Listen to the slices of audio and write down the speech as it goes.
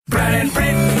and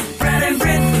Brit. Brad and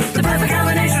Brit, the perfect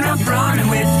combination of brawn and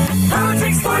wit.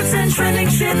 Politics, sports, and trending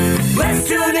shit. Let's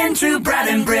tune into Brad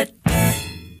and Brit.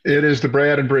 It is the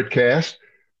Brad and Brit cast.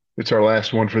 It's our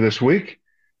last one for this week.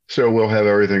 So we'll have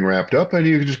everything wrapped up and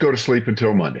you can just go to sleep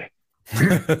until Monday.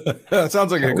 That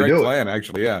sounds like a great plan,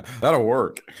 actually. Yeah, that'll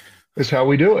work. That's how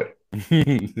we do it.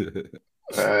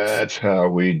 That's how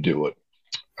we do it.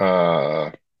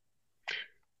 I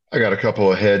got a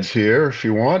couple of heads here if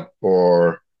you want,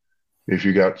 or if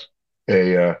you got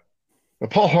a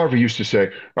Paul Harvey used to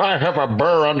say, I have a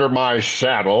burr under my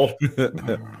saddle.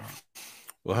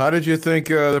 Well, how did you think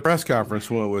the press conference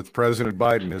went with President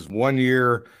Biden, his 1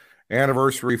 year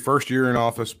anniversary, first year in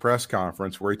office press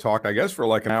conference, where he talked, I guess, for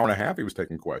like an hour and a half, he was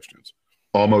taking questions.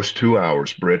 Almost 2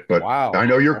 hours, Britt, but wow. I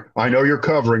know you're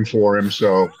covering for him,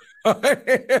 so.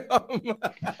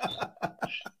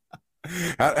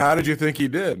 How did you think he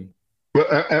did? Well,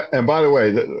 and by the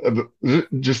way,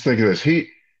 just think of this. He's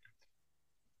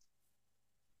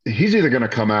either going to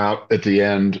come out at the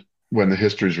end when the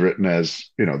history's written as,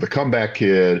 the comeback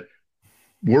kid,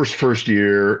 worst first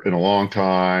year in a long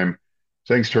time,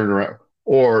 things turned around,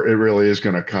 or it really is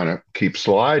going to kind of keep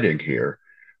sliding here.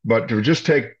 But to just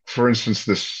take, for instance,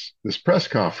 this press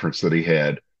conference that he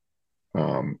had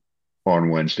on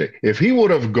Wednesday, if he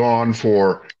would have gone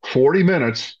for 40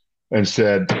 minutes and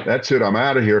said, that's it, I'm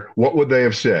out of here, what would they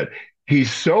have said?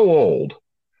 He's so old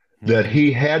that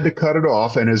he had to cut it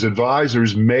off, and his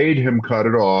advisors made him cut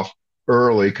it off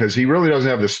early because he really doesn't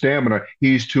have the stamina.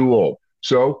 He's too old.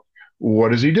 So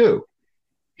what does he do?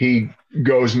 He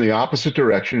goes in the opposite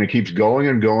direction and keeps going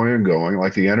and going and going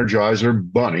like the Energizer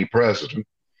Bunny president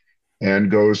and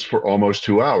goes for almost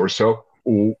 2 hours. So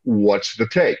what's the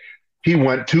take? He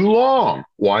went too long.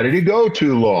 Why did he go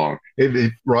too long?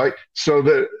 Right?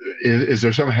 So is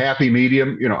there some happy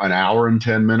medium, an hour and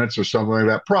 10 minutes or something like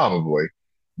that? Probably.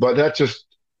 But that just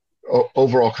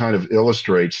overall kind of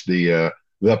illustrates the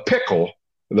pickle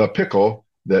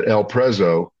that El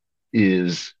Prezo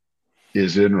is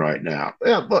in right now.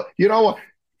 Yeah, but you know what?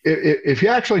 If you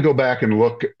actually go back and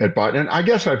look at Biden, and I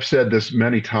guess I've said this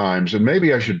many times, and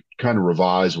maybe I should kind of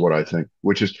revise what I think,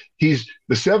 which is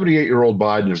the 78-year-old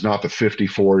Biden is not the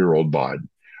 54-year-old Biden.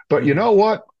 But you know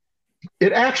what?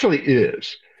 It actually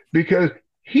is, because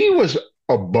he was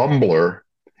a bumbler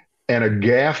and a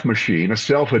gaffe machine, a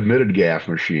self-admitted gaffe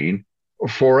machine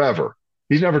forever.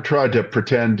 He's never tried to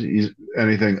pretend he's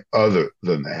anything other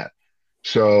than that.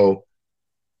 So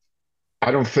I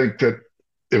don't think that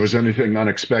it was anything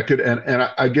unexpected. And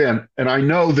I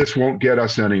know this won't get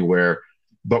us anywhere,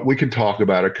 but we can talk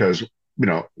about it because,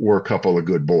 we're a couple of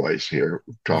good boys here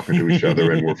talking to each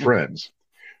other and we're friends.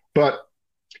 But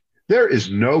there is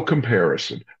no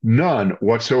comparison, none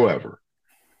whatsoever,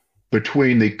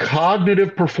 between the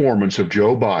cognitive performance of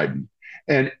Joe Biden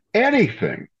and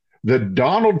anything that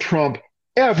Donald Trump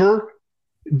ever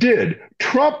did.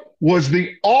 Trump was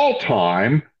the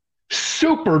all-time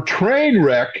super train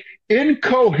wreck,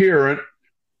 incoherent,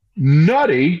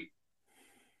 nutty,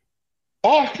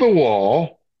 off the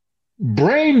wall,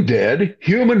 brain dead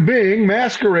human being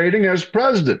masquerading as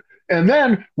president. And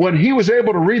then when he was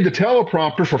able to read the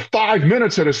teleprompter for 5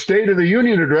 minutes at a State of the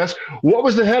Union address, what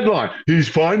was the headline? He's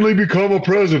finally become a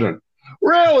president.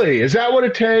 Really? Is that what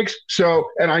it takes? So,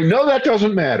 and I know that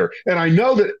doesn't matter. And I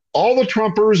know that all the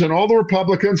Trumpers and all the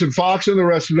Republicans and Fox and the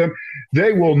rest of them,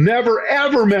 they will never,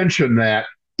 ever mention that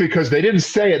because they didn't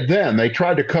say it then. They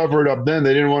tried to cover it up then.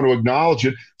 They didn't want to acknowledge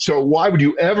it. So why would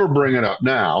you ever bring it up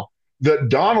now that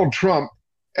Donald Trump,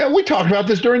 and we talked about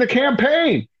this during the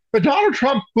campaign, but Donald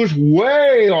Trump was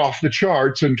way off the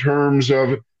charts in terms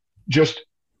of just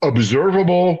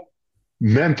observable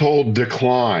mental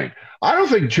decline. I don't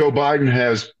think Joe Biden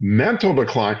has mental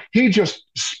decline. He just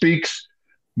speaks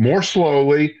more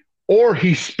slowly or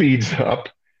he speeds up,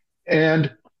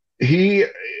 and he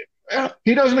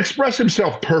doesn't express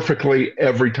himself perfectly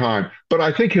every time. But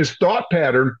I think his thought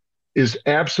pattern is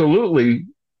absolutely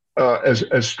as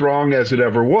strong as it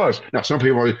ever was. Now, some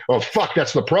people are, oh, fuck,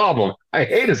 that's the problem. I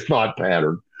hate his thought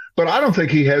pattern. But I don't think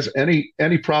he has any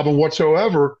problem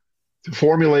whatsoever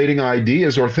formulating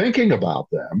ideas or thinking about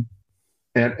them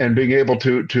and being able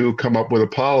to come up with a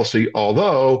policy,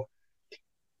 although,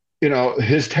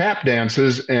 his tap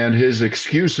dances and his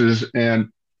excuses and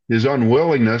his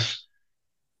unwillingness,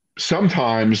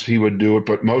 sometimes he would do it,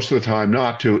 but most of the time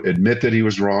not, to admit that he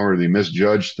was wrong or he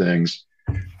misjudged things.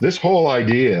 This whole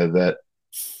idea that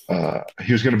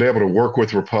he was going to be able to work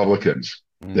with Republicans,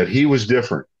 that he was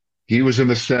different. He was in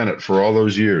the Senate for all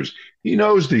those years. He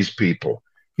knows these people.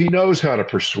 He knows how to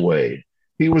persuade.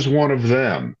 He was one of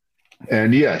them.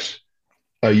 And yes,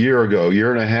 a year ago,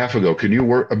 year and a half ago. Can you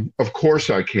work? Of course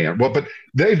I can. Well, but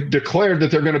they've declared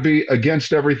that they're going to be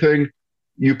against everything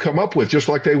you come up with, just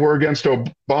like they were against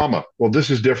Obama. Well, this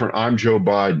is different. I'm Joe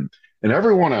Biden. And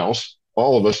everyone else,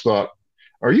 all of us thought,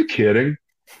 are you kidding?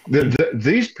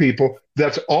 These people,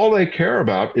 that's all they care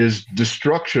about is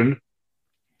destruction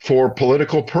for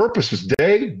political purposes.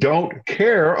 They don't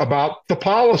care about the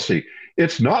policy.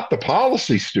 It's not the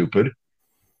policy, stupid.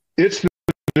 It's the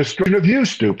destruction of you,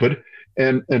 stupid.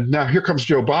 And now here comes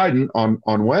Joe Biden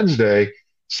on Wednesday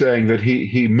saying that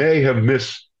he may have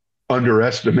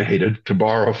underestimated, to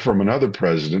borrow from another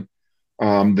president,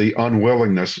 the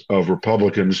unwillingness of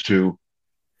Republicans to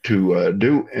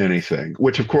do anything,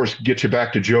 which of course gets you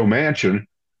back to Joe Manchin,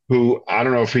 who I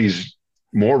don't know if he's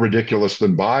more ridiculous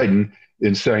than Biden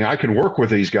in saying, I can work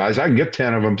with these guys. I can get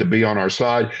 10 of them to be on our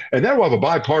side, and then we'll have a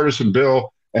bipartisan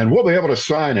bill and we'll be able to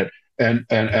sign it. And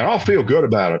I'll feel good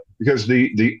about it, because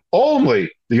the only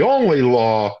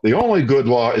law, the only good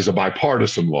law is a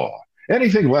bipartisan law.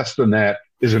 Anything less than that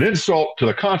is an insult to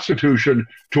the Constitution,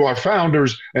 to our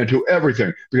founders, and to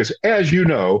everything. Because as you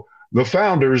know, the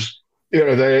founders,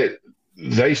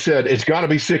 they said it's got to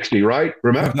be 60, right?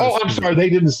 Remember? Oh, I'm sorry, they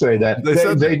didn't say that.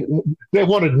 They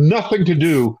wanted nothing to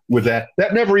do with that.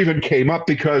 That never even came up,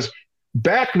 because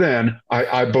back then,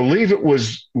 I believe it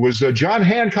was John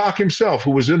Hancock himself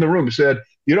who was in the room, who said,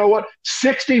 you know what,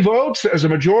 60 votes as a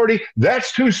majority,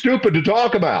 that's too stupid to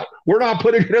talk about. We're not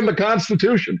putting it in the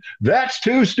Constitution. That's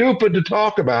too stupid to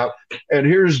talk about. And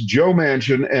here's Joe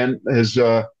Manchin and his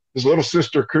little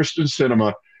sister, Kristen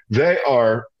Sinema. They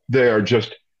are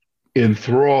just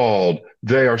enthralled.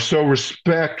 They are so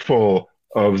respectful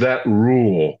of that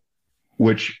rule,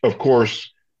 which, of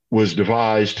course, was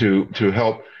devised to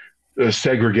help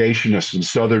segregationists in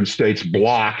southern states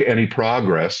block any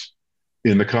progress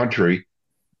in the country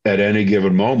at any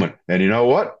given moment. And you know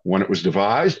what? When it was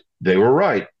devised, they were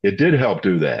right. It did help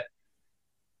do that.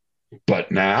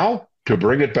 But now, to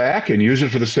bring it back and use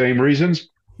it for the same reasons,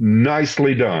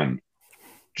 nicely done.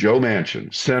 Joe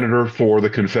Manchin, Senator for the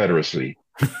Confederacy.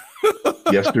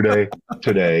 Yesterday,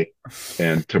 today,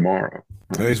 and tomorrow.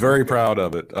 He's very proud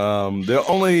of it.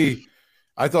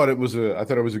 I thought it was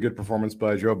a good performance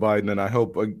by Joe Biden, and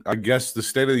I guess the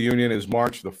State of the Union is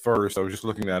March the 1st. I was just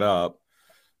looking that up.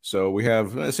 So we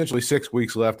have essentially 6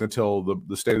 weeks left until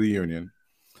the State of the Union.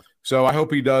 So I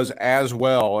hope he does as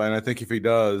well, and I think if he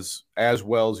does as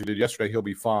well as he did yesterday, he'll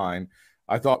be fine.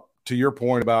 I thought, to your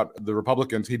point about the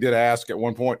Republicans, he did ask at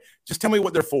one point, just tell me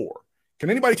what they're for.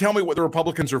 Can anybody tell me what the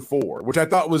Republicans are for? Which I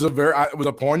thought was it was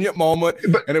a poignant moment,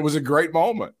 and it was a great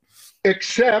moment.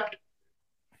 Except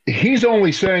he's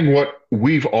only saying what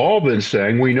we've all been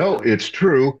saying. We know it's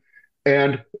true,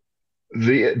 and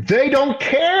they don't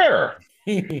care.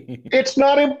 It's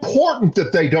not important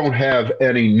that they don't have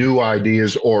any new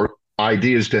ideas or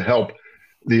ideas to help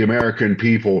the American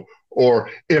people. Or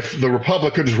if the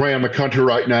Republicans ran the country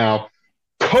right now,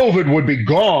 COVID would be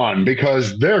gone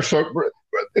because they're so.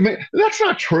 I mean, that's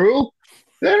not true.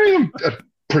 They don't even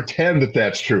pretend that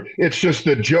that's true. It's just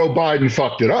that Joe Biden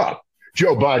fucked it up.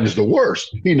 Joe Biden's the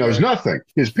worst. He knows nothing.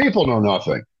 His people know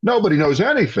nothing. Nobody knows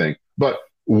anything. But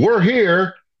we're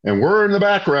here, and we're in the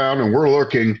background, and we're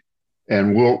looking,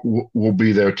 and we'll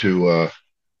be there to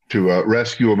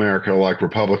rescue America like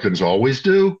Republicans always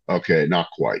do. Okay, not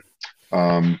quite.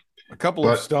 A couple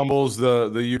of stumbles.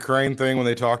 The Ukraine thing, when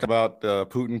they talked about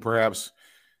Putin perhaps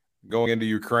going into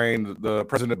Ukraine, the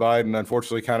President Biden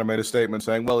unfortunately kind of made a statement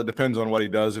saying, well, it depends on what he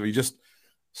does. If he just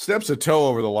steps a toe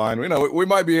over the line, we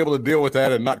might be able to deal with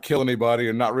that and not kill anybody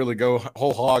and not really go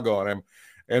whole hog on him.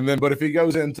 And then, but if he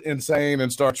goes insane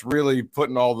and starts really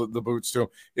putting all the boots to him,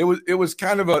 it was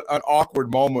kind of an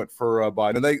awkward moment for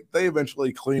Biden. And they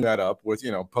eventually clean that up with,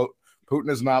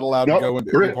 Putin is not allowed to go into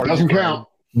Britt, doesn't count.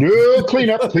 No,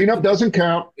 cleanup doesn't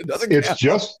count. It doesn't It's count.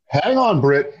 just, hang on,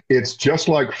 Britt. It's just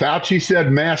like Fauci said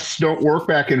masks don't work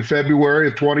back in February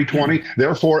of 2020.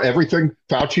 Therefore, everything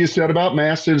Fauci has said about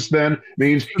masks since then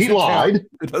means he lied.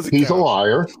 He's a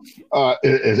liar.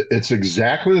 It's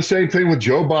exactly the same thing with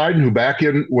Joe Biden, who back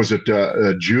in, was it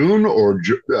June or,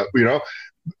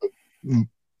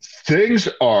 things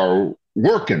are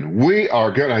working. We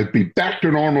are going to be back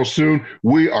to normal soon.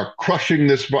 We are crushing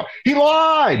this. He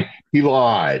lied,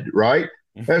 right?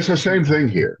 That's the same thing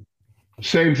here.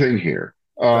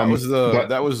 That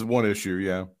was one issue.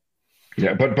 Yeah.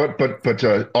 Yeah. But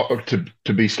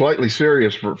to be slightly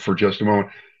serious for just a moment,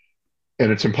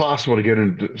 and it's impossible to get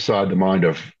inside the mind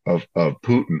of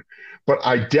Putin, but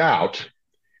I doubt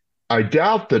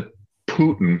that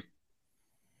Putin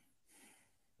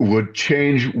would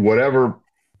change whatever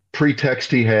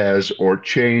pretext he has or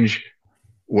change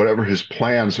whatever his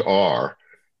plans are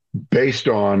based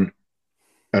on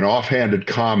an offhanded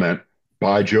comment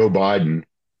by Joe Biden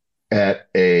at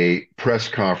a press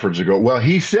conference ago. Well,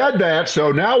 he said that,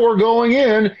 so now we're going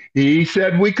in. He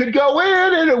said we could go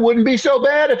in and it wouldn't be so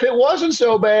bad if it wasn't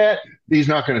so bad. He's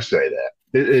not going to say that.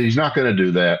 He's not going to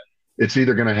do that. It's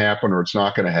either going to happen or it's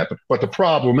not going to happen. But the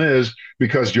problem is,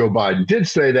 because Joe Biden did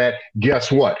say that, guess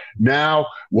what? Now,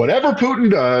 whatever Putin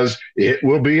does, it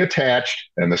will be attached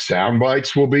and the sound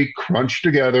bites will be crunched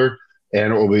together,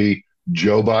 and it will be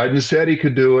Joe Biden said he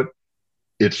could do it.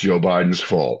 It's Joe Biden's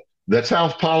fault. That's how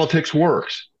politics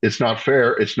works. It's not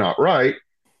fair. It's not right.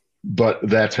 But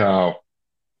that's how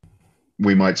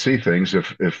we might see things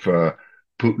if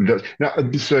Putin does. Now,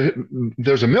 so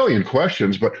there's a million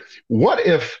questions, but what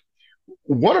if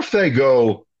they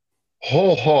go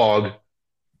whole hog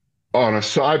on a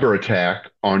cyber attack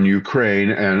on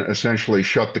Ukraine and essentially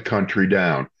shut the country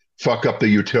down, fuck up the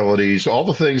utilities, all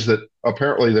the things that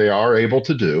apparently they are able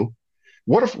to do?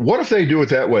 What if they do it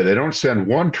that way? They don't send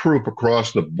one troop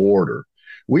across the border.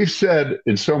 We've said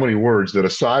in so many words that a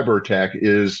cyber attack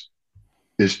is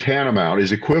tantamount,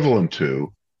 is equivalent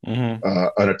to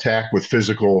an attack with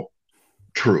physical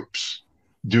troops.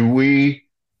 Do we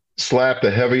slap the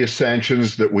heaviest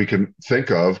sanctions that we can think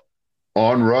of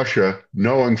on Russia,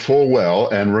 knowing full well?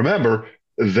 And remember,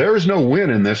 there's no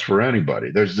win in this for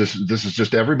anybody. This is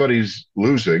just everybody's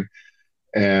losing,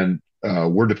 and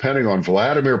we're depending on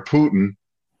Vladimir Putin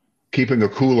keeping a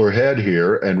cooler head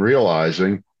here and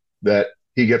realizing that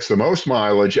he gets the most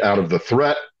mileage out of the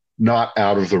threat, not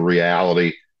out of the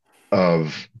reality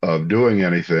of doing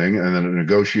anything. And then a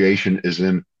negotiation is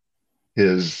in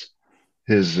his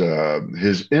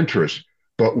interest.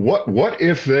 But what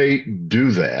if they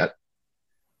do that?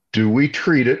 Do we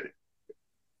treat it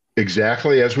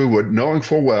exactly as we would, knowing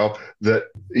full well that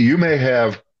you may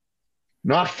have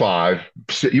not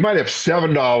you might have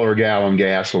 $7 a gallon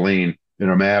gasoline in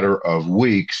a matter of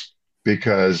weeks,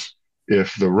 because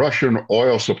if the Russian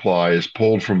oil supply is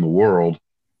pulled from the world,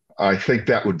 I think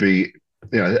that would be,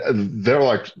 they're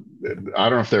like, I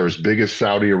don't know if they're as big as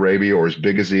Saudi Arabia or as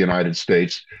big as the United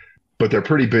States, but they're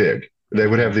pretty big. They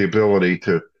would have the ability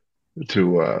to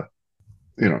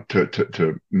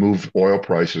move oil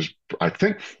prices, I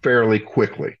think, fairly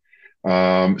quickly.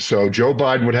 So Joe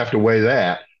Biden would have to weigh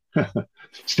that.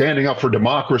 Standing up for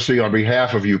democracy on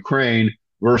behalf of Ukraine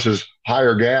versus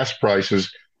higher gas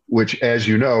prices, which, as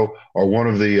you know, are one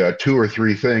of the 2 or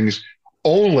 3 things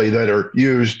only that are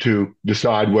used to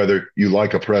decide whether you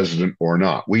like a president or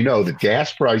not. We know that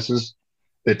gas prices,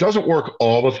 it doesn't work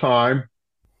all the time.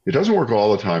 It doesn't work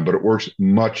all the time, but it works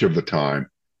much of the time,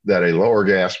 that a lower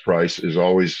gas price is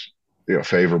always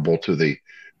favorable to the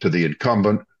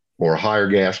incumbent, or higher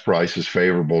gas price is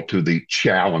favorable to the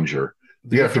challenger.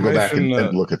 You have to go back and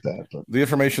look at that. But the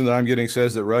information that I'm getting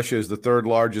says that Russia is the 3rd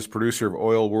largest producer of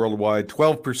oil worldwide,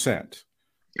 12%.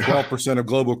 12% of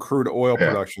global crude oil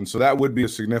production. So that would be a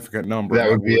significant number.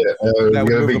 That would be it. That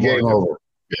would be game over.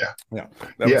 Yeah.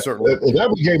 That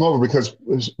would be game over, because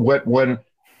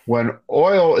when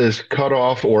oil is cut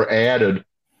off or added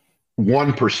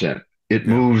 1%, it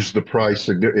moves the price.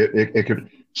 It could.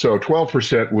 So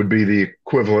 12% would be the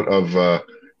equivalent of a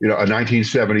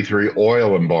 1973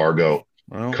 oil embargo,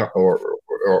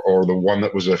 or the one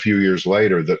that was a few years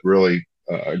later that really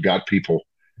got people,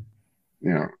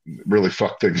 really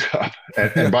fucked things up.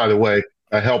 And by the way,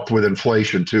 helped with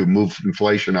inflation too, moved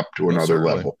inflation up to another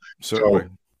level. Certainly.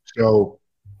 So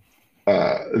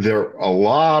there are a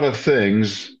lot of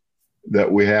things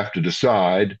that we have to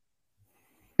decide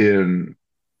in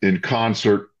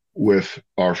concert with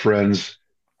our friends,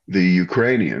 the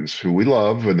Ukrainians, who we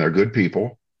love, and they're good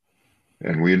people,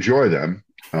 and we enjoy them.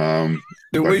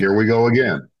 But here we go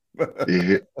again.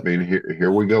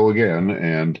 Here we go again,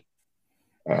 and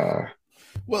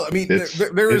well, I mean,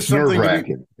 there is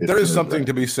something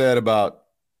to be said about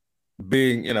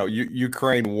being,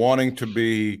 Ukraine wanting to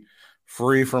be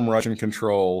free from Russian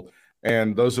control,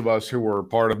 and those of us who were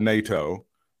part of NATO,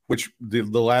 which the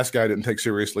last guy didn't take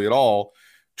seriously at all,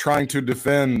 trying to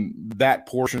defend that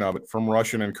portion of it from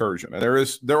Russian incursion. And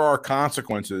there are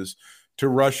consequences to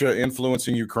Russia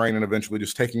influencing Ukraine and eventually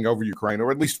just taking over Ukraine,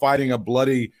 or at least fighting a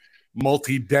bloody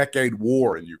multi-decade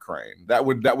war in Ukraine. That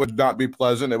would not be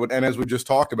pleasant. It would, and as we just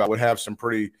talked about, would have some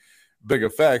pretty big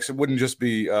effects. It wouldn't just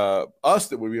be us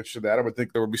that would be interested in that. I would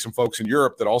think there would be some folks in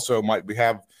Europe that also might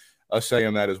have a say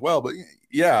in that as well. But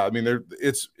yeah, I mean,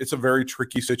 it's a very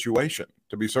tricky situation,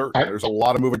 to be certain. There's a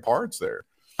lot of moving parts there.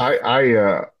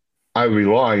 I would be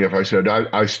lying if I said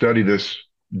I study this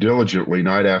diligently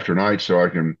night after night, so I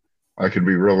can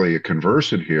be really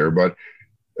conversant here. But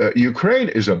Ukraine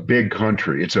is a big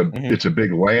country. It's a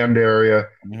big land area.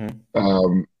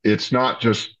 it's not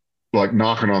just like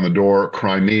knocking on the door,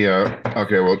 Crimea.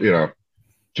 Okay, well,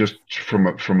 just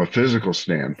from a physical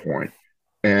standpoint,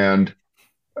 and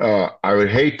I would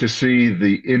hate to see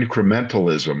the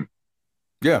incrementalism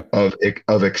Yeah. of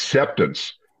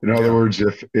acceptance. In other Yeah. words,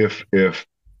 if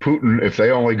Putin, if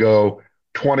they only go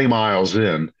 20 miles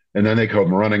in and then they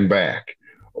come running back,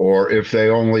 or if they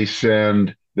only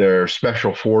send their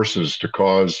special forces to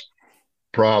cause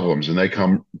problems and they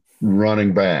come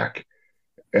running back,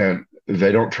 and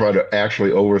they don't try to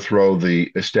actually overthrow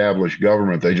the established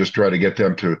government, they just try to get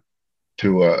them to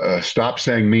stop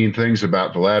saying mean things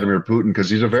about Vladimir Putin, because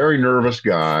he's a very nervous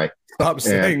guy. Stop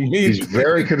saying mean He's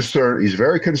very concerned. He's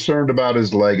very concerned about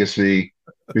his legacy,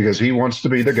 because he wants to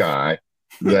be the guy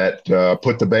that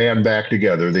put the band back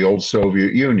together, the old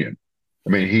Soviet Union. I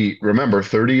mean, remember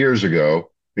 30 years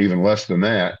ago, even less than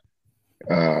that,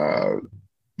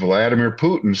 Vladimir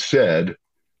Putin said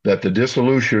that the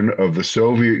dissolution of the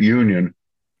Soviet Union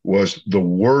was the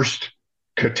worst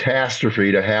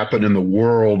catastrophe to happen in the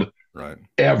world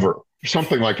ever.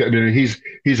 Something like that. I mean,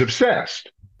 he's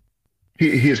obsessed.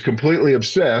 He is completely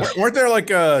obsessed. Weren't there like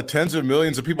tens of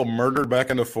millions of people murdered back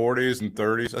in the 40s and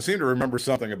 30s? I seem to remember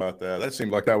something about that. That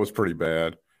seemed like that was pretty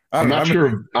bad. I'm not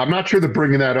sure that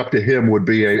bringing that up to him would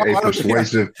be a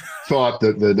persuasive thought.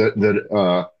 That's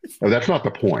not the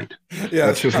point. Yeah,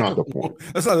 that's just not the point.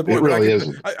 That's not the point. It really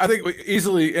isn't. I think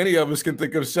easily any of us can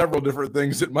think of several different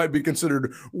things that might be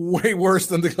considered way worse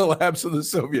than the collapse of the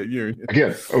Soviet Union.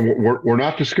 Again, we're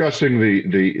not discussing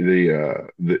the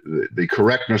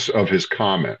correctness of his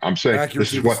comment. I'm saying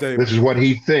this is what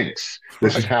he thinks.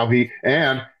 This is how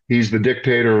he's the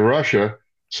dictator of Russia.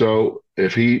 So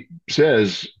if he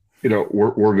says,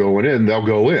 we're going in, they'll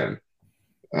go in.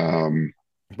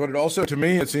 But it also, to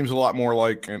me, it seems a lot more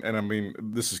like, and I mean,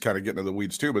 this is kind of getting into the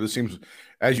weeds too, but it seems,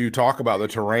 as you talk about the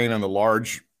terrain and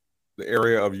the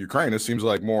area of Ukraine, it seems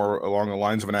like more along the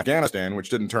lines of an Afghanistan, which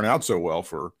didn't turn out so well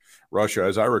for Russia,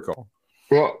 as I recall.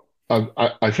 Well,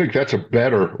 I think that's a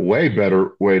way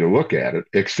better way to look at it,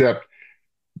 except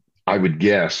I would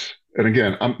guess, and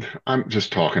again, I'm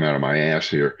just talking out of my ass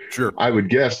here. Sure. I would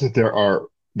guess that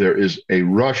there is a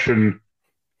Russian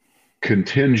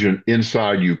contingent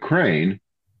inside Ukraine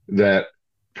that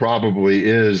probably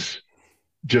is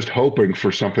just hoping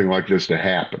for something like this to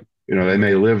happen. They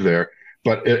may live there,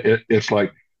 but it's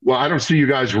like, well, I don't see you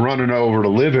guys running over to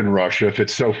live in Russia if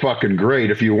it's so fucking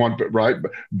great, if you want, right?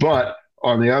 But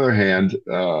on the other hand,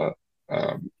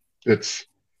 it's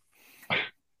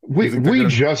we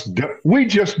just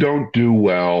don't do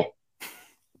well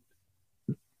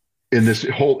in this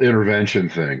whole intervention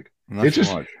thing.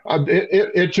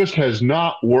 It just has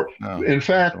not worked. No, in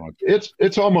fact,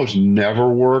 it's almost never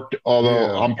worked.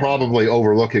 Although I'm probably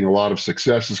overlooking a lot of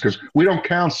successes, because we don't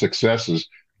count successes.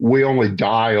 We only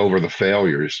die over the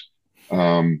failures.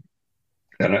 And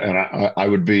I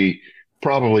would be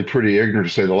probably pretty ignorant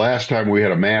to say the last time we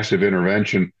had a massive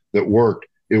intervention that worked,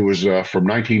 it was from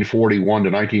 1941 to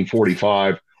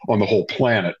 1945 on the whole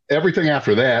planet. Everything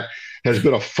after that has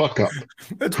been a fuck up.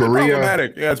 It's been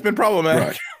problematic. Yeah, it's been problematic.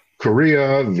 Right.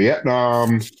 Korea,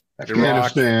 Vietnam,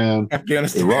 Afghanistan,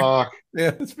 Iraq.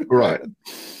 Yeah, it's been right.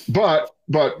 Bad.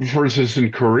 But for instance,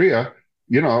 in Korea,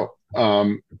 a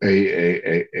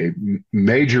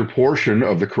major portion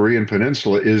of the Korean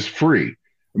Peninsula is free.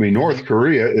 I mean, North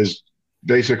Korea is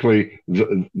basically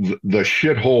the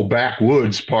shithole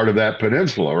backwoods part of that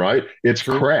peninsula, right? It's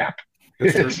crap.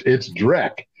 It's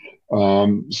dreck.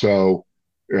 So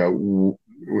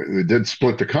we did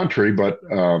split the country, but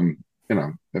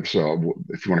so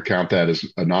if you want to count that as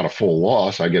not a full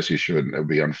loss, I guess you shouldn't. It would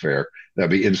be unfair.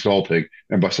 That'd be insulting.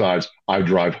 And besides, I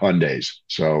drive Hyundais,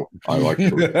 so I like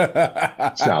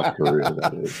Korea. South Korea,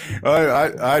 that is.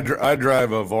 I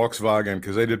drive a Volkswagen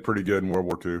because they did pretty good in World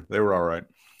War II. They were all right.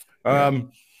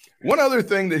 One other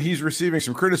thing that he's receiving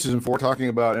some criticism for, talking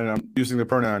about, and I'm using the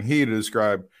pronoun he to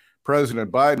describe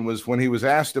President Biden, was when he was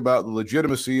asked about the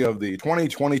legitimacy of the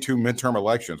 2022 midterm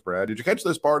elections. Brad, did you catch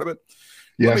this part of it?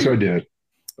 Yes, I did.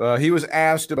 He was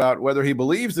asked about whether he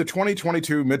believes the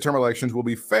 2022 midterm elections will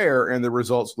be fair and the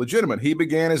results legitimate. He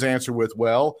began his answer with,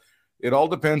 well, it all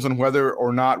depends on whether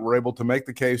or not we're able to make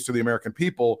the case to the American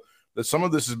people that some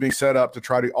of this is being set up to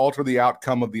try to alter the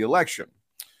outcome of the election.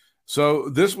 So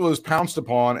this was pounced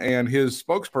upon, and his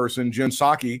spokesperson, Jen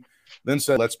Psaki, then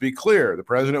said, let's be clear. The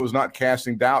president was not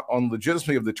casting doubt on the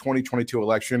legitimacy of the 2022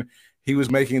 election. He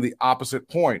was making the opposite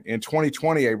point. In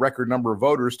 2020, a record number of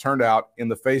voters turned out in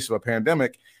the face of a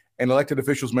pandemic, and elected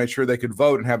officials made sure they could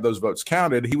vote and have those votes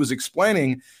counted. He was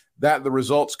explaining that the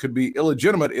results could be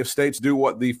illegitimate if states do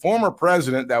what the former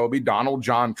president, that would be Donald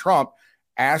John Trump,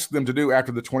 asked them to do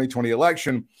after the 2020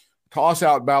 election, toss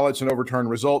out ballots and overturn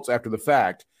results after the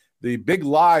fact. The big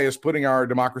lie is putting our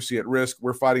democracy at risk.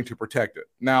 We're fighting to protect it.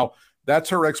 Now, that's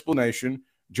her explanation.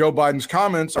 Joe Biden's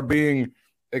comments are being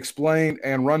explained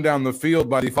and run down the field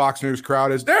by the Fox News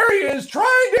crowd as there he is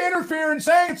trying to interfere and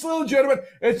saying it's illegitimate.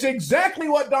 It's exactly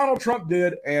what Donald Trump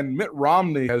did. And Mitt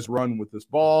Romney has run with this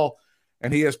ball,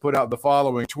 and he has put out the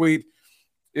following tweet.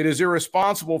 It is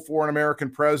irresponsible for an American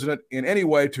president in any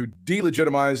way to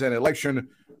delegitimize an election.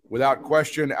 Without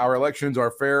question, our elections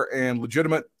are fair and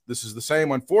legitimate. This is the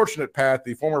same unfortunate path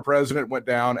the former president went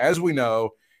down. As we know,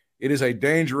 it is a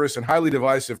dangerous and highly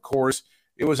divisive course.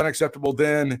 It was unacceptable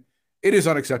then. It is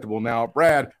unacceptable now.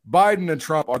 Brad, Biden and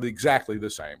Trump are exactly the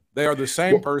same. They are the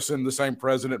same person, the same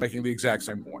president, making the exact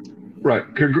same point. Right.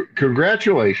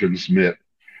 Congratulations, Mitt.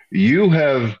 You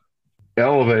have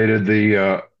elevated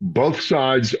the both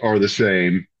sides are the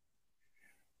same.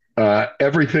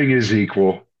 Everything is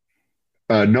equal.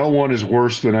 No one is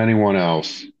worse than anyone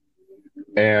else.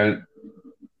 And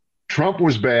Trump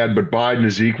was bad, but Biden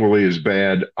is equally as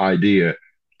bad idea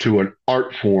to an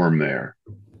art form there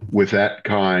with that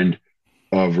kind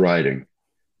of writing.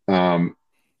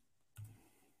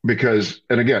 Because,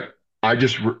 and again,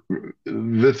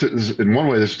 this is, in one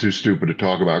way, this is too stupid to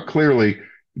talk about. Clearly,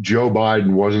 Joe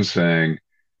Biden wasn't saying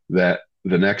that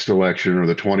the next election or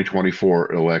the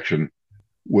 2024 election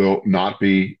will not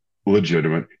be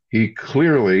legitimate. He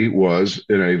clearly was,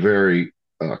 in a very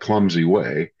clumsy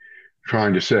way,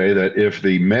 trying to say that if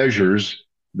the measures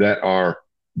that are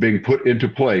being put into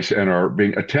place and are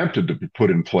being attempted to be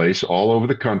put in place all over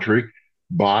the country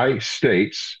by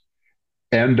states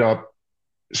end up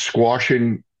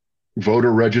squashing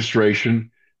voter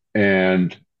registration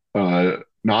and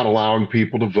not allowing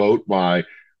people to vote by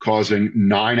causing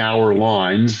 9-hour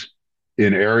lines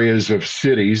in areas of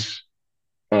cities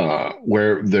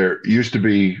where there used to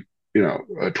be,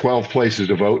 12 places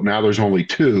to vote. Now there's only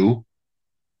 2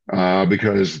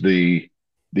 because the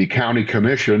county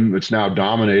commission that's now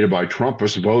dominated by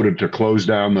Trumpists voted to close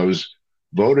down those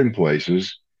voting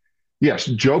places. Yes,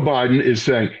 Joe Biden is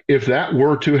saying if that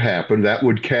were to happen, that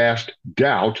would cast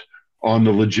doubt on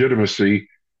the legitimacy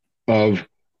of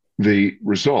the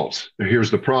results. Here's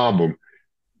the problem.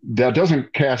 That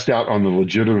doesn't cast doubt on the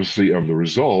legitimacy of the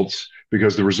results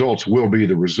because the results will be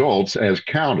the results as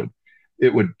counted.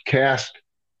 It would cast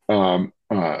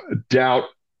doubt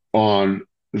on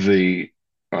the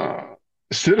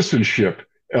citizenship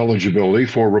eligibility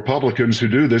for Republicans who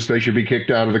do this. They should be kicked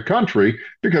out of the country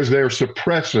because they're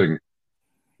suppressing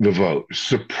the vote.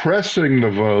 Suppressing the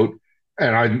vote,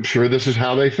 and I'm sure this is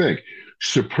how they think,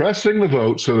 suppressing the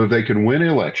vote so that they can win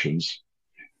elections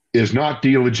is not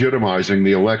delegitimizing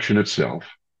the election itself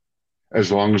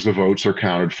as long as the votes are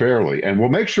counted fairly. And we'll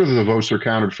make sure that the votes are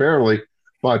counted fairly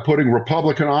by putting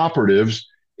Republican operatives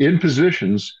in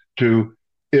positions to,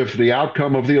 if the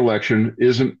outcome of the election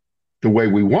isn't the way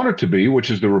we want it to be, which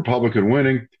is the Republican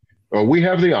winning, we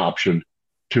have the option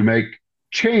to make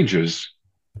changes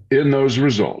in those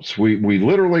results. We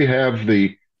literally have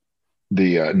the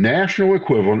national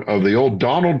equivalent of the old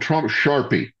Donald Trump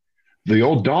Sharpie,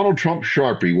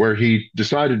 where he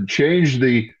decided to change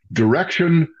the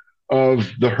direction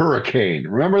of the hurricane.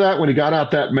 Remember that when he got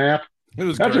out that map?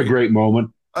 That's a great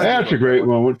moment. That's a great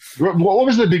moment. What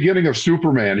was the beginning of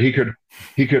Superman? He could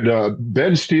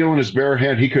bend steel in his bare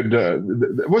hand. He could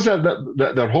what's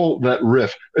that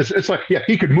riff? It's like, yeah,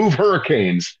 he could move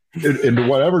hurricanes into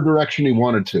whatever direction he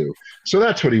wanted to. So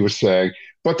that's what he was saying.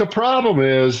 But the problem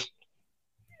is,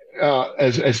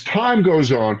 as time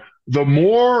goes on, the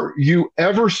more you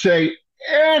ever say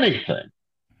anything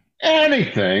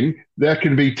that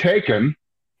can be taken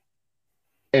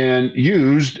and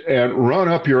used and run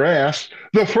up your ass,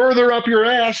 the further up your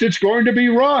ass it's going to be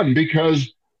run,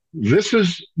 because this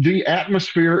is the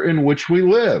atmosphere in which we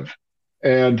live.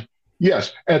 And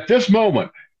yes, at this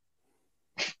moment,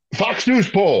 Fox News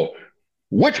poll,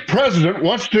 which president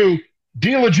wants to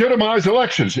delegitimize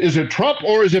elections? Is it Trump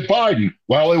or is it Biden?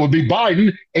 Well, it would be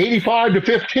Biden,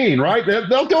 85-15, right?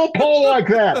 They'll do a poll like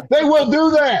that. They will do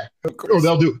that. Or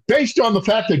they'll do, based on the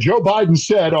fact that Joe Biden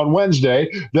said on Wednesday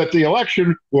that the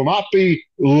election will not be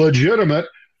legitimate.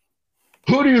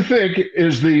 Who do you think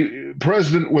is the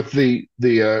president with the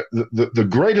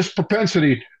greatest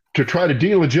propensity to try to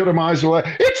delegitimize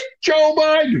election? It's Joe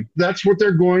Biden. That's what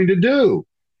they're going to do.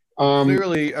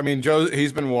 Clearly, I mean, Joe,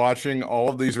 he's been watching all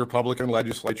of these Republican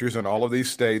legislatures in all of these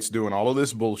states doing all of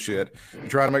this bullshit to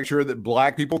try to make sure that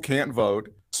black people can't vote.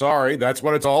 Sorry, that's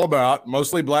what it's all about.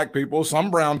 Mostly black people,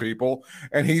 some brown people.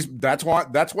 And that's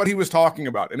what he was talking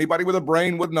about. Anybody with a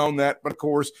brain would have known that. But of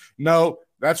course, no,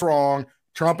 that's wrong.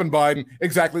 Trump and Biden,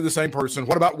 exactly the same person.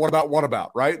 What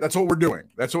about, right? That's what we're doing.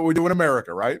 That's what we do in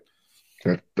America, right?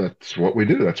 That's what we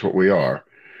do. That's what we are.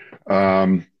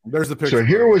 There's the picture. So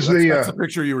here was that's the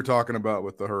picture you were talking about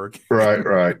with the hurricane.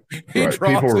 Right.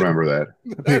 People remember that.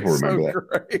 People remember that.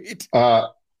 Great.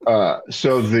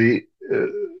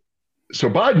 So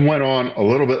Biden went on a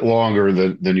little bit longer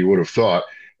than you would have thought.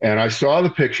 And I saw the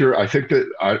picture. I think that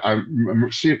let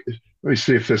me see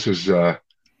if this is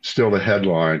still the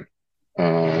headline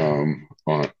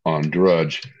on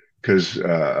Drudge, because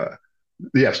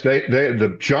yes,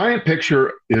 the giant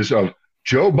picture is of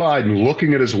Joe Biden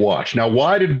looking at his watch. Now,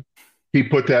 why did he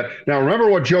put that? Now, remember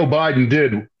what Joe Biden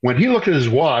did when he looked at his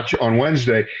watch on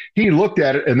Wednesday. He looked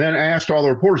at it and then asked all the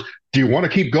reporters, "Do you want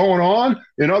to keep going on?"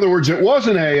 In other words, it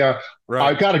wasn't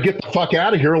I got to get the fuck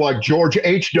out of here like George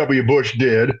H.W. Bush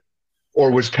did,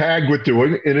 or was tagged with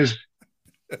doing in his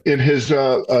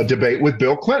debate with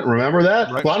Bill Clinton. Remember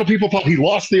that? Right. A lot of people thought he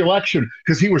lost the election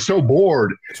because he was so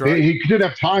bored. Right. He didn't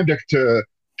have time to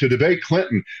debate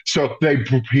Clinton. So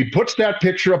he puts that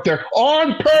picture up there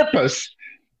on purpose,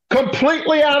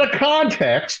 completely out of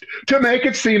context, to make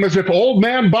it seem as if old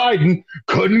man Biden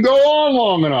couldn't go on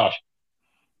long enough.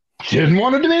 Didn't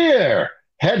want to be there.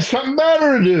 Had something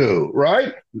better to do,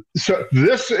 right? So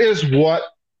this is what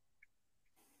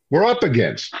we're up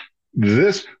against.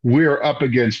 We're up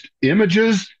against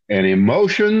images and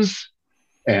emotions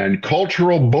and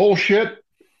cultural bullshit.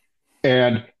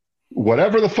 And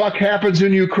whatever the fuck happens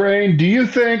in Ukraine, do you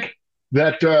think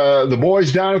that the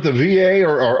boys down at the VA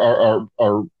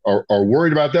are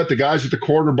worried about that? The guys at the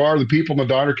corner bar, the people in the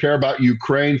diner care about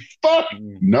Ukraine? Fuck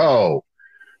no.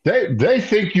 They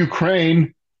think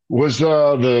Ukraine was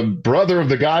the brother of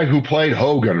the guy who played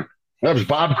Hogan. That was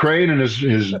Bob Crane and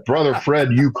his brother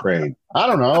Fred Ukraine. I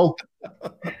don't know.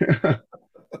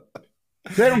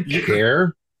 They don't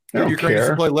care. They don't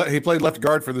care. He played left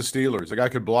guard for the Steelers. The guy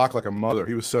could block like a mother.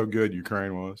 He was so good,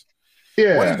 Ukraine was.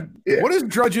 Yeah. What is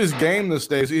Drudge's game this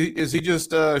day? Is he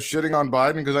just shitting on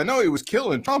Biden? Because I know he was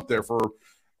killing Trump there for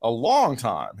a long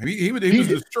time. He was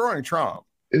destroying Trump.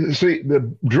 See,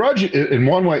 the Drudge, in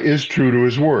one way, is true to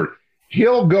his word.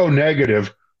 He'll go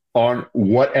negative on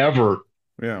whatever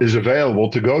is available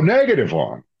to go negative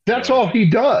on. That's all he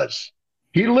does.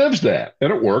 He lives that,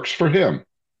 and it works for him.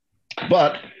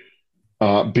 But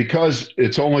because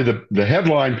it's only the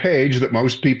headline page that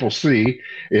most people see,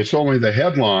 it's only the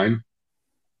headline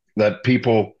that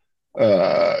people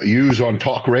use on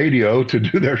talk radio to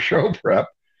do their show prep,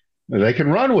 they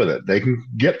can run with it. They can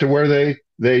get to where they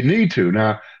need to.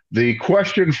 Now, the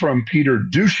question from Peter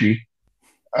Doocy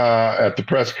at the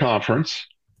press conference,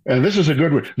 and this is a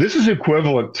good one. This is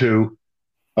equivalent to,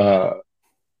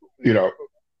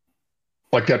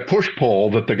 like that push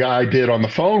poll that the guy did on the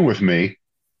phone with me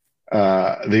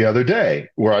the other day,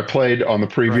 where I played on the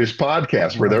previous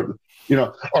podcast, where they're,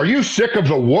 are you sick of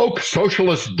the woke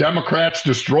socialist Democrats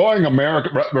destroying America?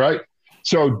 Right.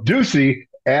 So Doocy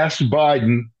asked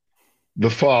Biden the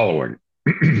following.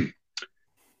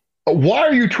 Why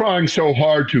are you trying so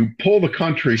hard to pull the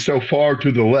country so far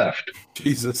to the left?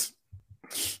 Jesus.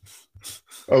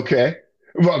 Okay.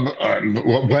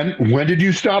 When did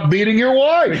you stop beating your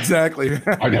wife? Exactly.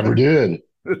 I never did.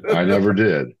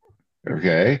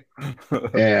 Okay.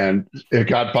 And it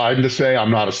got Biden to say,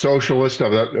 I'm not a socialist.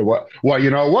 Well, you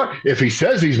know what? If he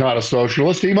says he's not a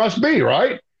socialist, he must be,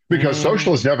 right? Because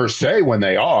socialists never say when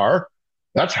they are.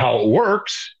 That's how it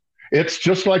works. It's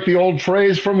just like the old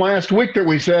phrase from last week that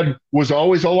we said was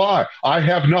always a lie. I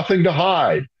have nothing to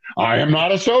hide. I am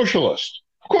not a socialist.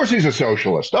 Of course he's a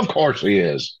socialist. Of course he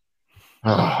is.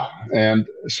 And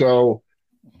so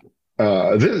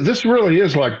this really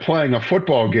is like playing a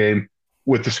football game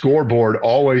with the scoreboard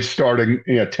always starting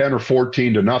 10 or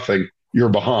 14 to nothing. You're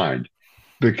behind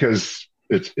because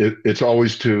it's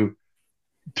always to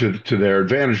their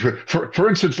advantage. For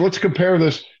instance, let's compare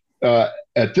this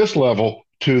at this level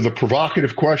to the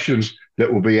provocative questions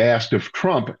that will be asked of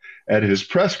Trump at his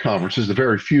press conferences, the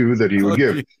very few that he would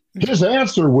give. His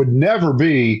answer would never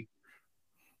be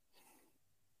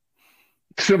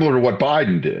similar to what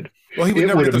Biden did. Well, he would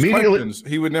never get those questions.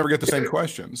 He would never get the same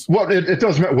questions. Well, it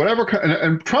doesn't matter. Whatever,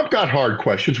 and Trump got hard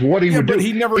questions. What he would do?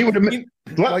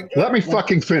 Let me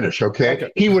fucking finish, okay?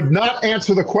 He would not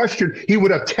answer the question. He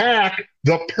would attack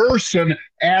the person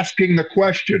asking the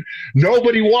question.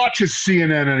 Nobody watches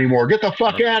CNN anymore. Get the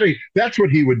fuck out of here. That's what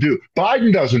he would do.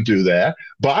 Biden doesn't do that.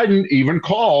 Biden even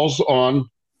calls on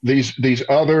these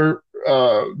other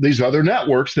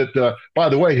networks that, by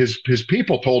the way, his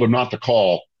people told him not to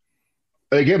call.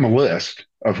 They gave him a list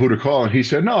of who to call, and he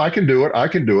said, no, I can do it.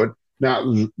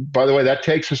 Now, by the way, that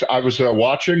takes us, I was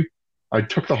watching, I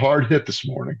took the hard hit this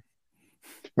morning.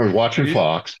 I was watching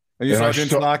Fox. And you and saw Jen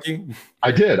Psaki?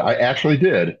 I did. I actually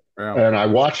did. Yeah. And I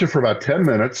watched it for about 10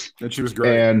 minutes. And she was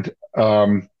great. And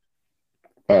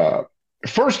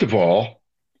first of all,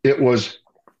 it was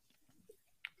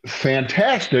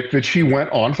fantastic that she went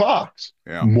on Fox.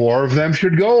 Yeah. More of them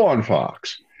should go on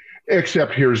Fox.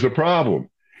 Except here's the problem.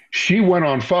 She went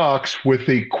on Fox with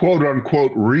the quote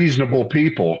unquote reasonable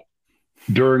people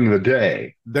during the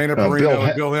day. Dana Perino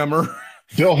and Bill Hemmer.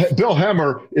 Bill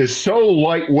Hemmer is so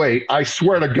lightweight. I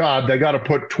swear to God, they got to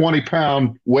put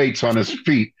 20-pound weights on his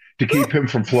feet to keep him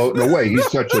from floating away.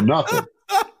 He's such a nothing,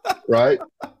 right?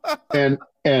 And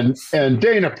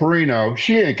Dana Perino,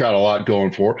 she ain't got a lot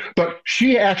going for her, but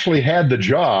she actually had the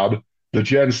job that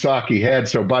Jen Psaki had.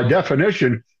 So by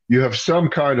definition, you have some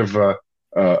kind of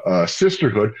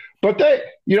sisterhood. But they,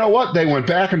 you know what? They went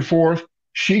back and forth.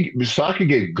 Psaki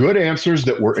gave good answers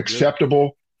that were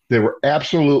acceptable. They were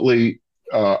absolutely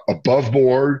above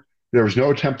board. There was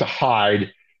no attempt to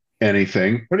hide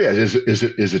anything. But yeah, is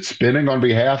it spinning on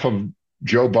behalf of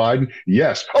Joe Biden?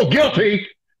 Yes. Oh, guilty.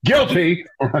 No,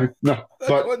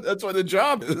 but that's what the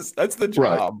job is. That's the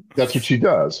job. Right. That's what she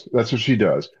does.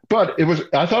 But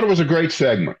I thought it was a great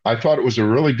segment. I thought it was a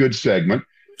really good segment.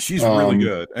 She's really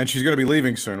good, and she's going to be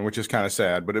leaving soon, which is kind of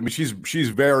sad. But I mean, she's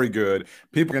very good.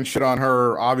 People can shit on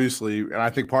her, obviously, and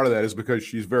I think part of that is because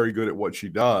she's very good at what she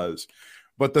does.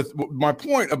 But my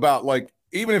point about, like,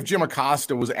 even if Jim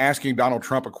Acosta was asking Donald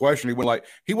Trump a question,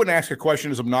 he wouldn't ask a question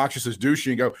as obnoxious as douchey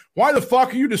and go, "Why the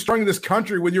fuck are you destroying this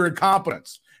country with your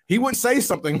incompetence?" He wouldn't say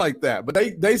something like that. But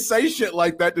they say shit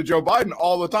like that to Joe Biden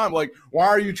all the time. Like, why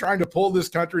are you trying to pull this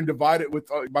country and divide it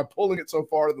by pulling it so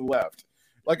far to the left?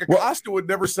 Like, Acosta would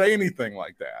never say anything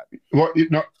like that. Well,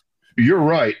 you're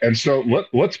right. And so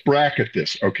let's bracket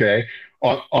this, okay?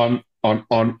 On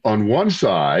one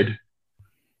side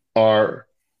are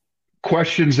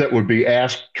questions that would be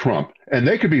asked Trump, and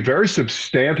they could be very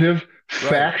substantive,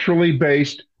 factually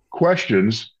based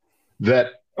questions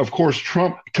that, of course,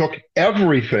 Trump took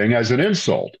everything as an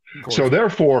insult. So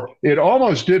therefore, it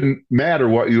almost didn't matter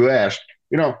what you asked.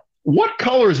 You know, what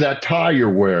color is that tie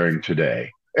you're wearing today?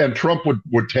 And Trump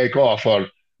would take off on,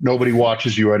 nobody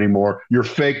watches you anymore. You're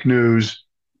fake news.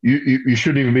 You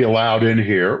shouldn't even be allowed in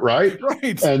here, right?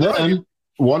 Right. And then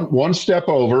one step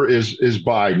over is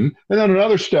Biden, and then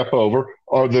another step over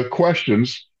are the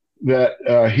questions that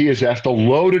he has asked, the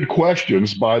loaded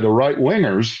questions by the right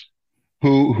wingers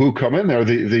who come in there.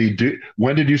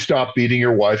 When did you stop beating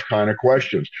your wife kind of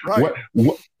questions? Right.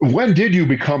 When did you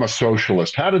become a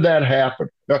socialist? How did that happen?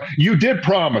 You did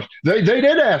promise. They did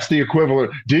ask the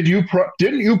equivalent. Didn't you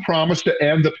promise to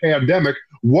end the pandemic?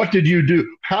 What did you do?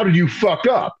 How did you fuck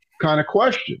up? Kind of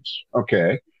questions.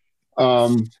 Okay.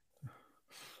 But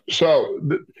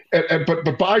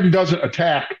Biden doesn't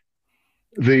attack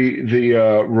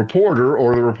the reporter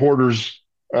or the reporter's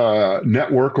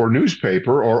network or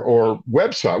newspaper or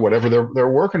website, whatever they're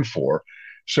working for.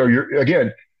 So you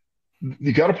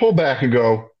got to pull back and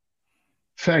go,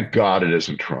 thank God it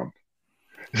isn't Trump.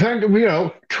 Thank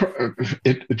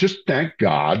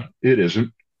God it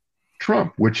isn't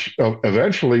Trump, which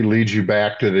eventually leads you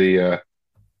back to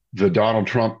the Donald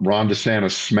Trump, Ron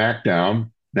DeSantis smackdown,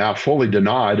 now fully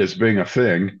denied as being a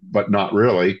thing, but not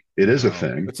really. It is a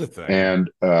thing. It's a thing. And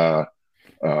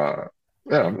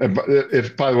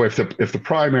if, by the way, if the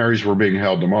primaries were being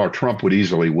held tomorrow, Trump would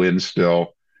easily win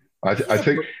still. I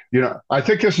think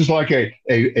this is like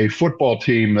a football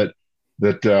team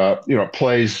that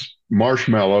plays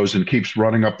marshmallows and keeps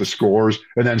running up the scores,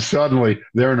 and then suddenly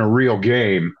they're in a real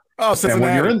game. Oh,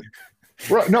 Cincinnati.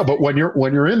 But when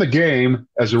you're in the game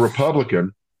as a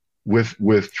Republican with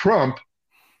Trump,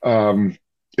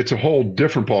 it's a whole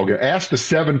different ballgame. Ask the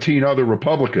 17 other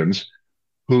Republicans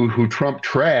who Trump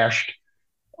trashed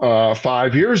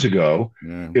 5 years ago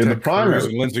in the primary.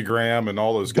 And Lindsey Graham and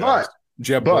all those guys.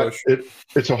 Jeb Bush.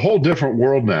 It's a whole different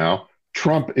world now.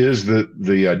 Trump is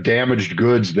the damaged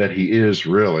goods that he is,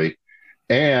 really.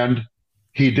 And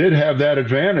he did have that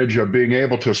advantage of being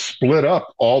able to split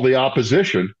up all the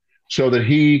opposition so that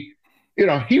he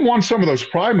won some of those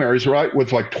primaries, right,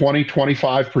 with like 20,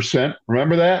 25%.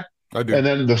 Remember that? I do. And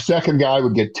then the second guy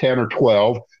would get 10 or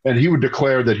 12, and he would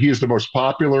declare that he is the most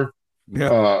popular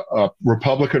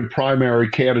Republican primary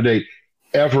candidate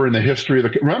ever in the history of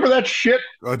the. Remember that shit?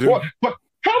 I do. But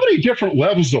how many different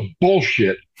levels of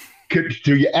bullshit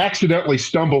do you accidentally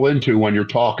stumble into when you're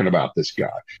talking about this guy?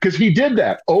 Because he did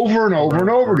that over and over and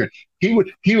over again. He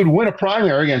would win a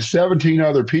primary against 17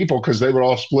 other people because they would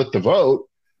all split the vote.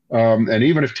 And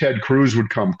even if Ted Cruz would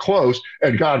come close,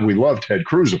 and God, we love Ted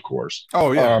Cruz, of course.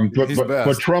 Oh yeah,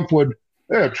 but Trump would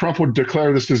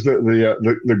declare this as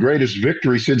the greatest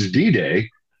victory since D-Day,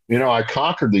 I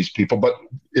conquered these people. But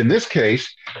in this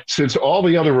case, since all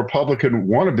the other Republican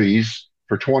wannabes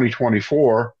for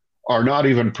 2024 are not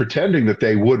even pretending that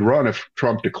they would run if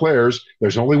Trump declares,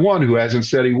 there's only one who hasn't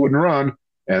said he wouldn't run,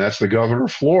 and that's the governor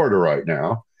of Florida right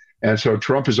now. And so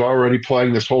Trump is already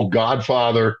playing this whole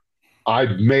Godfather,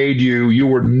 I've made you, you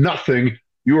were nothing,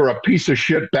 you were a piece of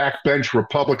shit backbench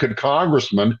Republican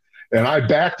congressman, and I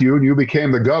backed you and you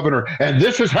became the governor. And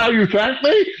this is how you thank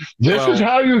me? This is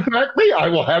how you thank me? I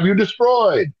will have you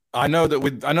destroyed. I know that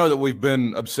we've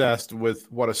been obsessed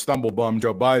with what a stumblebum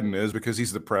Joe Biden is because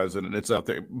he's the president. It's out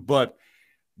there. But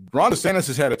Ron DeSantis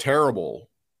has had a terrible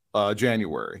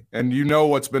January, and you know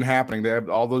what's been happening. They have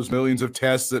all those millions of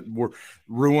tests that were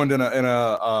ruined in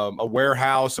a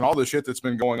warehouse, and all the shit that's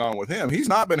been going on with him. He's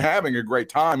not been having a great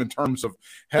time in terms of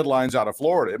headlines out of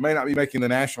Florida. It may not be making the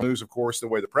national news, of course, the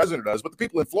way the president does, but the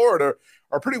people in Florida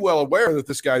are pretty well aware that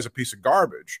this guy's a piece of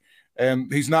garbage, and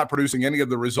he's not producing any of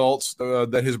the results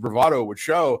that his bravado would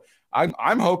show.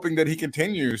 I'm hoping that he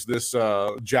continues this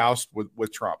joust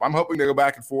with Trump. I'm hoping they go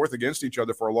back and forth against each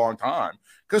other for a long time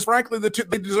because, frankly, they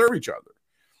deserve each other.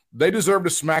 They deserve to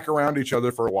smack around each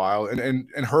other for a while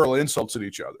and hurl insults at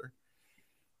each other.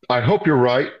 I hope you're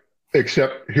right,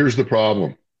 except here's the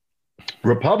problem.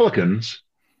 Republicans,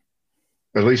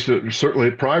 at least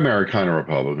certainly primary kind of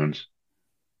Republicans,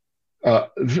 they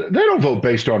don't vote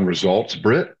based on results,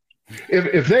 Britt.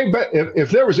 If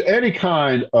there was any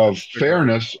kind of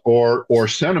fairness or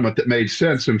sentiment that made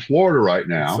sense in Florida right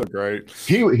now, so great.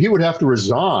 he would have to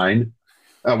resign.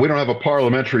 We don't have a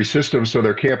parliamentary system, so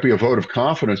there can't be a vote of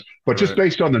confidence. But just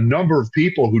based on the number of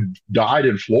people who died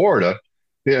in Florida,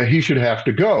 he should have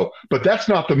to go. But that's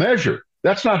not the measure.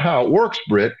 That's not how it works,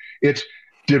 Britt. It's,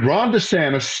 did Ron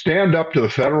DeSantis stand up to the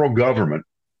federal government?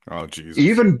 Oh, Jesus.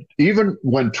 Even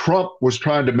when Trump was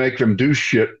trying to make them do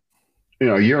shit,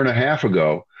 a year and a half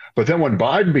ago. But then when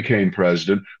Biden became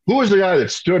president, who was the guy that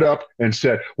stood up and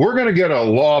said, we're going to get a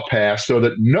law passed so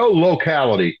that no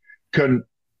locality can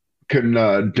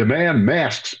demand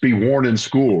masks be worn in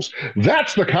schools?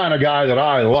 That's the kind of guy that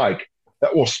I like,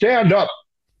 that will stand up.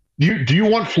 Do you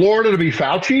want Florida to be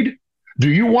Fauci'd?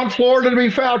 Do you want Florida to be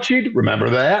Fauci'd?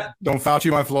 Remember that. Don't Fauci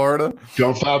my Florida.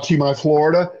 Don't Fauci my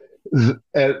Florida.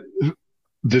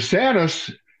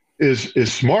 DeSantis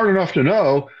is smart enough to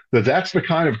know that that's the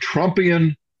kind of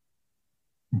Trumpian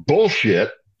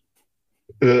bullshit,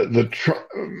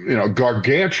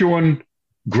 gargantuan,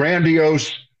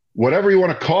 grandiose, whatever you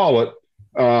want to call it,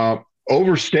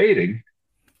 overstating,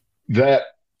 that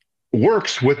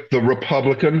works with the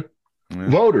Republican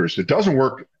voters. It doesn't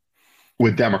work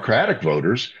with Democratic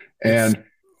voters, and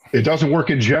it doesn't work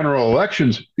in general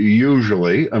elections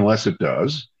usually, unless it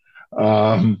does.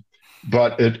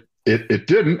 But it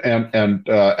didn't, and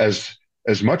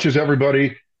as much as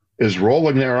everybody is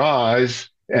rolling their eyes,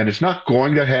 and it's not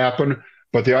going to happen,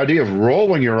 but the idea of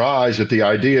rolling your eyes at the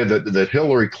idea that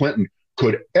Hillary Clinton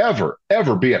could ever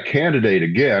be a candidate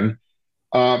again,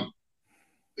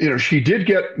 she did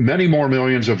get many more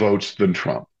millions of votes than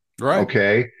Trump. Right.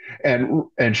 Okay.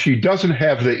 And she doesn't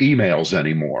have the emails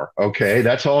anymore. Okay.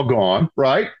 That's all gone.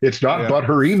 Right. It's not but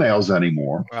her emails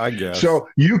anymore. I guess. So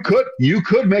you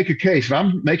could make a case, and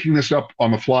I'm making this up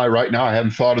on the fly right now. I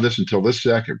hadn't thought of this until this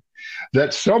second,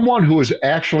 that someone who has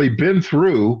actually been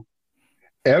through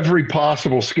every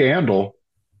possible scandal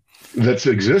that's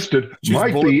existed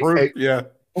might be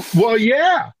well,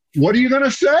 yeah. What are you going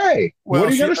to say? Well,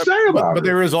 what are you going to say about it? But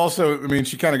there is also,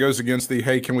 she kind of goes against the,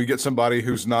 hey, can we get somebody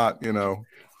who's not,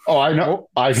 Oh, I know.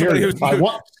 I hear you.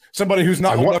 Somebody who's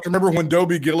not old enough to remember when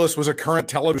Dobie Gillis was a current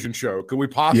television show. Could we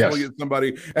possibly get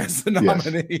somebody as the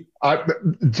nominee?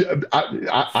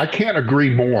 I can't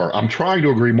agree more. I'm trying to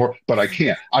agree more, but I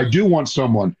can't. I do want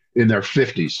someone in their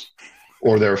 50s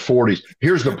or their 40s.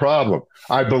 Here's the problem.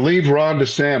 I believe Ron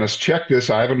DeSantis, check this,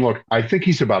 I haven't looked, I think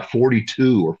he's about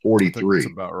 42 or 43.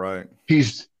 That's about right. He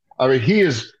is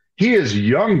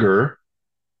younger.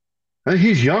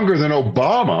 He's younger than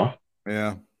Obama.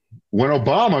 Yeah. When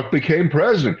Obama became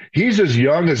president, he's as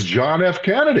young as John F.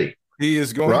 Kennedy. He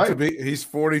is going to be. He's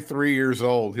 43 years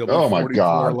old. He'll be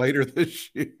 44 later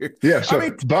this year. Yeah. So,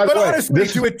 but honestly,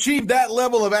 to achieve that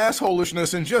level of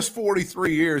assholishness in just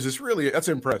 43 years is that's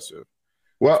impressive.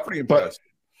 Well, it's pretty impressive.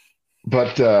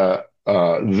 But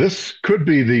this could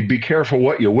be the be careful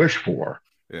what you wish for.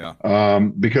 Yeah.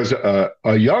 Because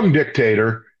a young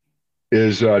dictator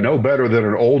is no better than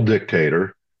an old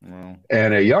dictator. Wow.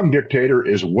 And a young dictator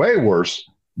is way worse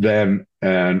than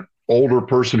an older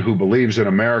person who believes in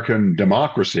American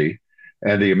democracy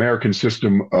and the American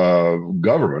system of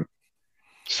government.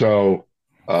 So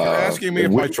If you're asking me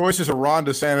if my choices are Ron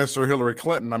DeSantis or Hillary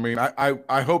Clinton, I mean,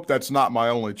 I hope that's not my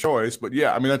only choice, but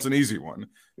yeah, I mean, that's an easy one.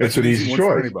 It's an easy choice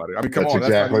for anybody. I mean, come that's on,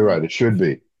 exactly right. It should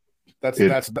be.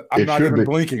 I'm not even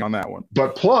blinking on that one.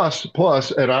 But plus,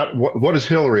 and what is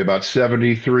Hillary, about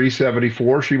 73,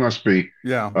 74? She must be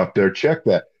up there. Check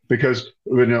that, because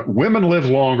women live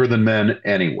longer than men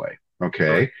anyway.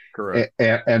 Okay. Correct.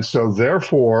 And so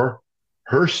therefore,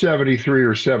 her 73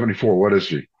 or 74, what is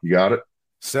she? You got it?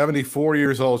 74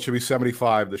 years old. She'll be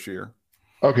 75 this year.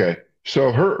 Okay.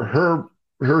 So her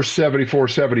 74,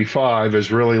 75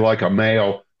 is really like a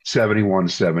male 71,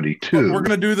 72. But we're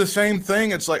going to do the same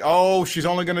thing. It's like, oh, she's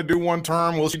only going to do one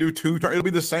term. Will she do two terms? It'll be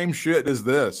the same shit as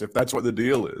this, if that's what the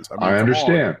deal is. I mean, I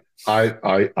understand.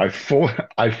 I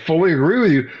fully agree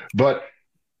with you. But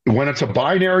when it's a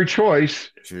binary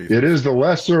choice, it is the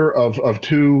lesser of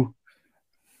two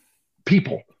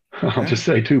people. I'll just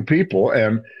say two people.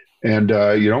 And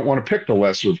you don't want to pick the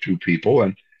lesser of two people.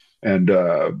 And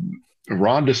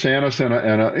Ron DeSantis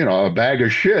and a bag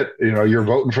of shit, you're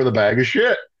voting for the bag of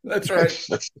shit. That's right.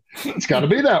 It's got to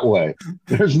be that way.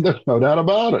 There's no doubt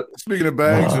about it. Speaking of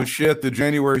bags of shit, the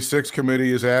January 6th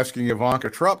committee is asking Ivanka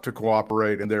Trump to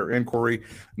cooperate in their inquiry.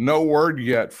 No word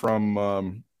yet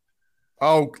from,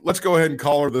 let's go ahead and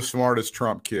call her the smartest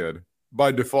Trump kid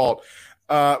by default.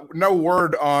 No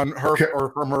word on her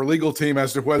or from her legal team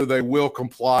as to whether they will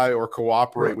comply or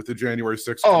cooperate with the January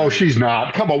 6th. Oh, she's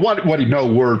not. Come on. What? No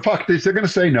word. Fuck this. They're going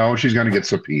to say no, and she's going to get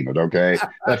subpoenaed. Okay.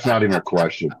 That's not even a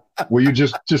question. Will you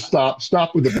just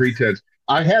stop with the pretense?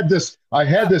 I had this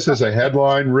as a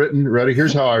headline written. Ready?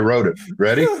 Here's how I wrote it.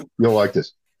 Ready? You'll like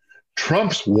this.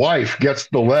 Trump's wife gets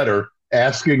the letter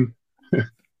asking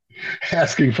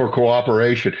for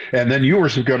cooperation. And then you were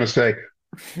going to say,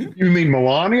 you mean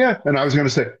Melania? And I was going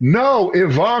to say, no,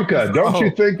 Ivanka. Don't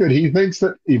you think that he thinks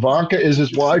that Ivanka is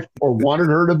his wife or wanted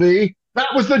her to be? That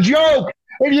was the joke.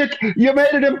 And you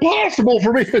made it impossible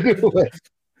for me to do it.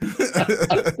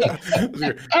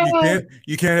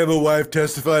 You can't have a wife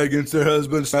testify against her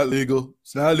husband. It's not legal.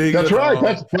 It's not legal. That's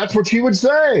right. That's what she would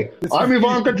say. I'm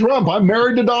Ivanka Trump. I'm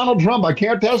married to Donald Trump. I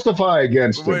can't testify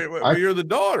against him. Wait, you're the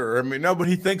daughter. I mean, no, but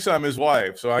he thinks I'm his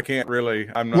wife, so I can't really.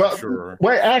 I'm not sure.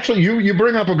 Wait, actually, you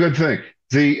bring up a good thing.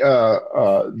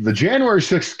 The January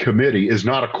 6th committee is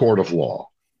not a court of law.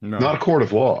 No. Not a court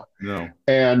of law. No.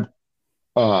 And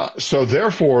so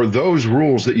therefore, those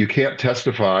rules that you can't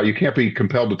testify, you can't be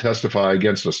compelled to testify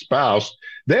against a spouse,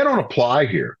 they don't apply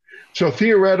here. So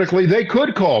theoretically, they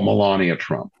could call Melania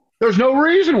Trump. There's no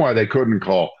reason why they couldn't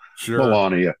call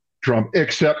Melania Trump,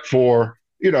 except for,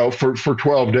 for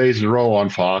 12 days in a row on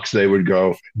Fox, they would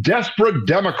go, desperate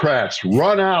Democrats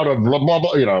run out of blah, blah,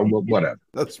 blah, whatever.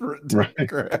 That's right.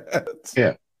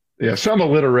 Yeah. Yeah. Some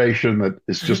alliteration that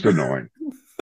is just annoying.